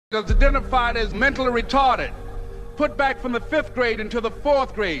was identified as mentally retarded, put back from the 5th grade into the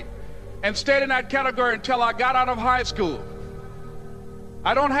 4th grade, and stayed in that category until I got out of high school.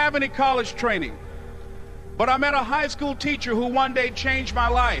 I don't have any college training, but I met a high school teacher who one day changed my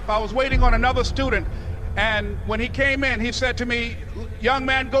life. I was waiting on another student, and when he came in, he said to me, "Young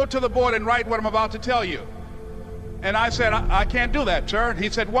man, go to the board and write what I'm about to tell you." And I said, I can't do that, sir. He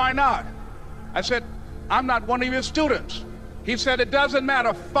said, "Why not?" I said, "I'm not one of your students." He said, "It doesn't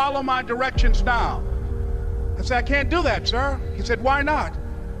matter. Follow my directions now." I said, "I can't do that, sir." He said, "Why not?"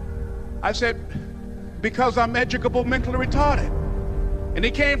 I said, "Because I'm educable mentally retarded." And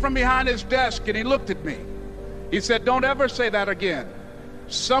he came from behind his desk and he looked at me. He said, "Don't ever say that again.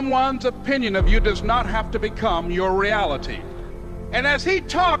 Someone's opinion of you does not have to become your reality." And as he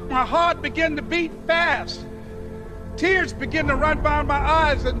talked, my heart began to beat fast. Tears began to run down my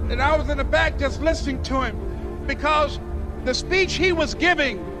eyes, and I was in the back just listening to him, because the speech he was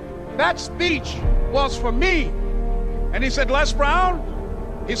giving, that speech was for me. And he said, "Les Brown,"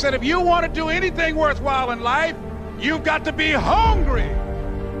 he said, "if you want to do anything worthwhile in life, you've got to be hungry."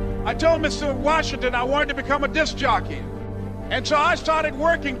 I told Mr. Washington I wanted to become a disc jockey. And so I started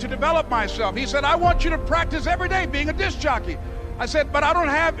working to develop myself. He said, "I want you to practice every day being a disc jockey." I said, "But I don't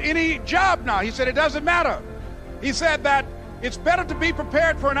have any job now." He said, "It doesn't matter." He said that it's better to be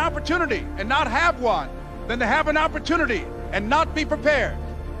prepared for an opportunity and not have one than to have an opportunity and not be prepared.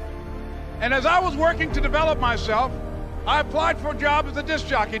 And as I was working to develop myself, I applied for a job as a disc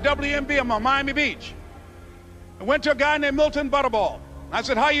jockey, WMB, on Miami Beach. I went to a guy named Milton Butterball. I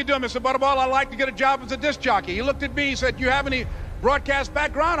said, "How you doing, Mr. Butterball? I'd like to get a job as a disc jockey." He looked at me, he said, "You have any broadcast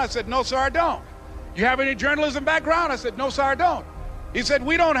background?" I said, "No, sir, I don't." "You have any journalism background?" I said, "No, sir, I don't." He said,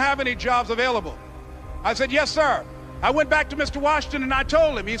 "We don't have any jobs available." I said, "Yes, sir." I went back to Mr. Washington and I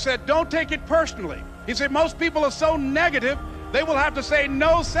told him. He said, "Don't take it personally." He said, "Most people are so negative, they will have to say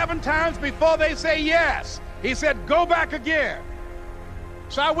no 7 times before they say yes." He said, "Go back again."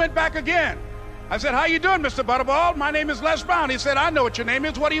 So I went back again. I said, "How you doing, Mr. Butterball? My name is Les Brown." He said, "I know what your name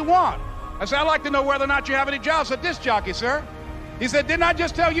is. What do you want?" I said, "I'd like to know whether or not you have any jobs as a disc jockey, sir." He said, "Didn't I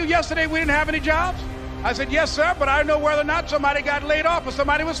just tell you yesterday we didn't have any jobs?" I said, "Yes, sir, but I know whether or not somebody got laid off or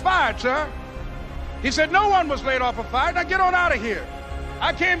somebody was fired, sir." He said, "No one was laid off or fired. Now get on out of here."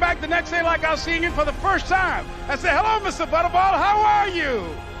 I came back the next day like I was seeing him for the first time. I said, "Hello, Mr. Butterball, how are you?"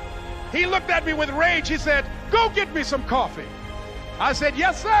 He looked at me with rage. He said, "Go get me some coffee." I said,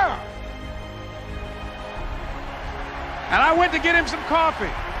 "Yes, sir." And I went to get him some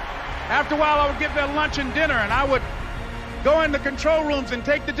coffee. After a while, I would get their lunch and dinner, and I would go in the control rooms and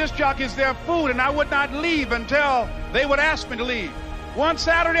take the disc jockeys their food, and I would not leave until they would ask me to leave. One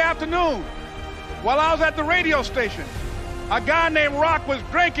Saturday afternoon, while I was at the radio station, a guy named Rock was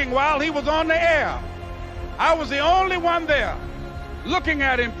drinking while he was on the air. I was the only one there, looking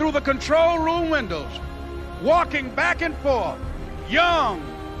at him through the control room windows, walking back and forth, young,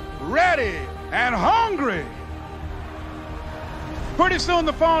 ready, and hungry. Pretty soon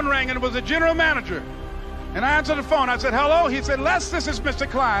the phone rang, and it was the general manager. And I answered the phone. I said, "Hello?" He said, "Les, this is Mr.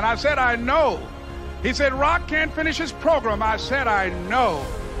 Klein." I said, "I know." He said, "Rock can't finish his program." I said, "I know."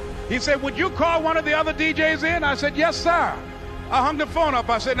 He said, "Would you call one of the other DJs in?" I said, "Yes, sir." I hung the phone up.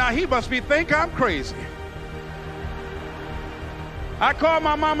 I said, "Now he must think I'm crazy." I called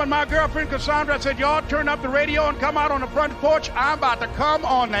my mom and my girlfriend, Cassandra. I said, "Y'all turn up the radio and come out on the front porch. I'm about to come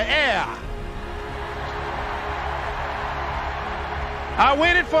on the air." I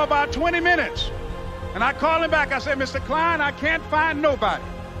waited for about 20 minutes, and I called him back. I said, "Mr. Klein, I can't find nobody."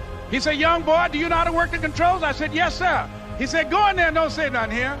 He said, "Young boy, do you know how to work the controls?" I said, "Yes, sir." He said, "Go in there and don't say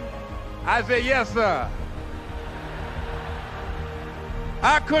nothing here." I said, "Yes, sir."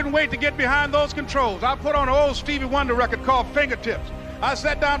 I couldn't wait to get behind those controls. I put on an old Stevie Wonder record called Fingertips. I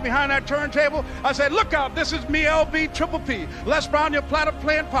sat down behind that turntable. I said, "Look out, this is me, LB Triple P, Les Brown, your platter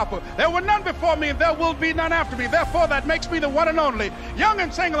playing papa. There were none before me, and there will be none after me. Therefore, that makes me the one and only. Young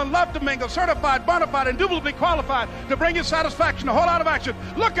and single and love to mingle, certified, bona fide, indubitably qualified to bring you satisfaction, a whole lot of action.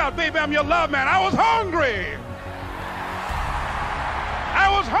 Look out, baby, I'm your love man." I was hungry. I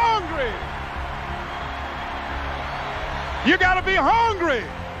was hungry. You got to be hungry.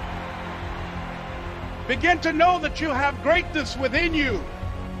 Begin to know that you have greatness within you.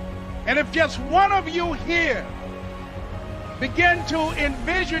 And if just one of you here begin to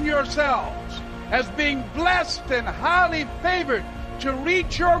envision yourselves as being blessed and highly favored to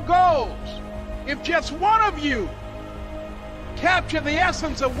reach your goals, if just one of you capture the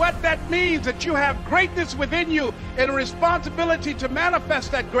essence of what that means, that you have greatness within you and a responsibility to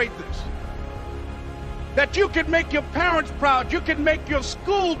manifest that greatness, that you can make your parents proud, you can make your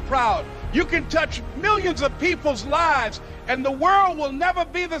school proud, You can touch millions of people's lives, and the world will never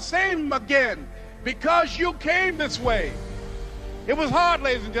be the same again because you came this way. It was hard,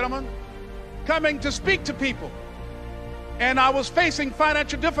 ladies and gentlemen, coming to speak to people. And I was facing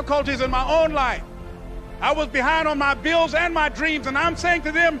financial difficulties in my own life. I was behind on my bills and my dreams, and I'm saying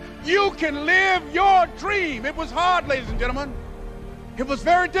to them, you can live your dream. It was hard, ladies and gentlemen. It was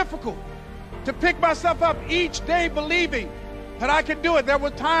very difficult to pick myself up each day believing that I could do it. There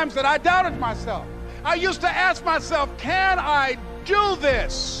were times that I doubted myself. I used to ask myself, can I do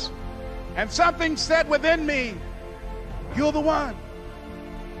this? And something said within me, you're the one.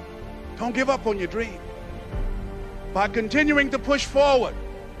 Don't give up on your dream. By continuing to push forward,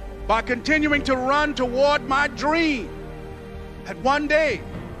 by continuing to run toward my dream, that one day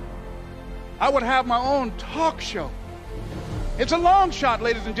I would have my own talk show. It's a long shot,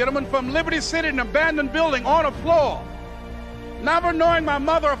 ladies and gentlemen, from Liberty City, an abandoned building on a floor, never knowing my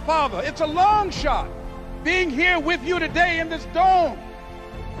mother or father. It's a long shot. Being here with you today in this dome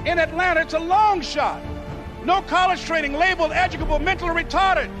in Atlanta, it's a long shot. No college training, labeled educable, mentally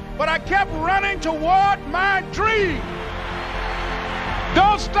retarded, but I kept running toward my dream.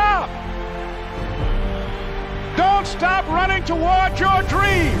 Don't stop. Don't stop running toward your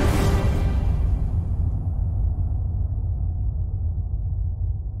dream.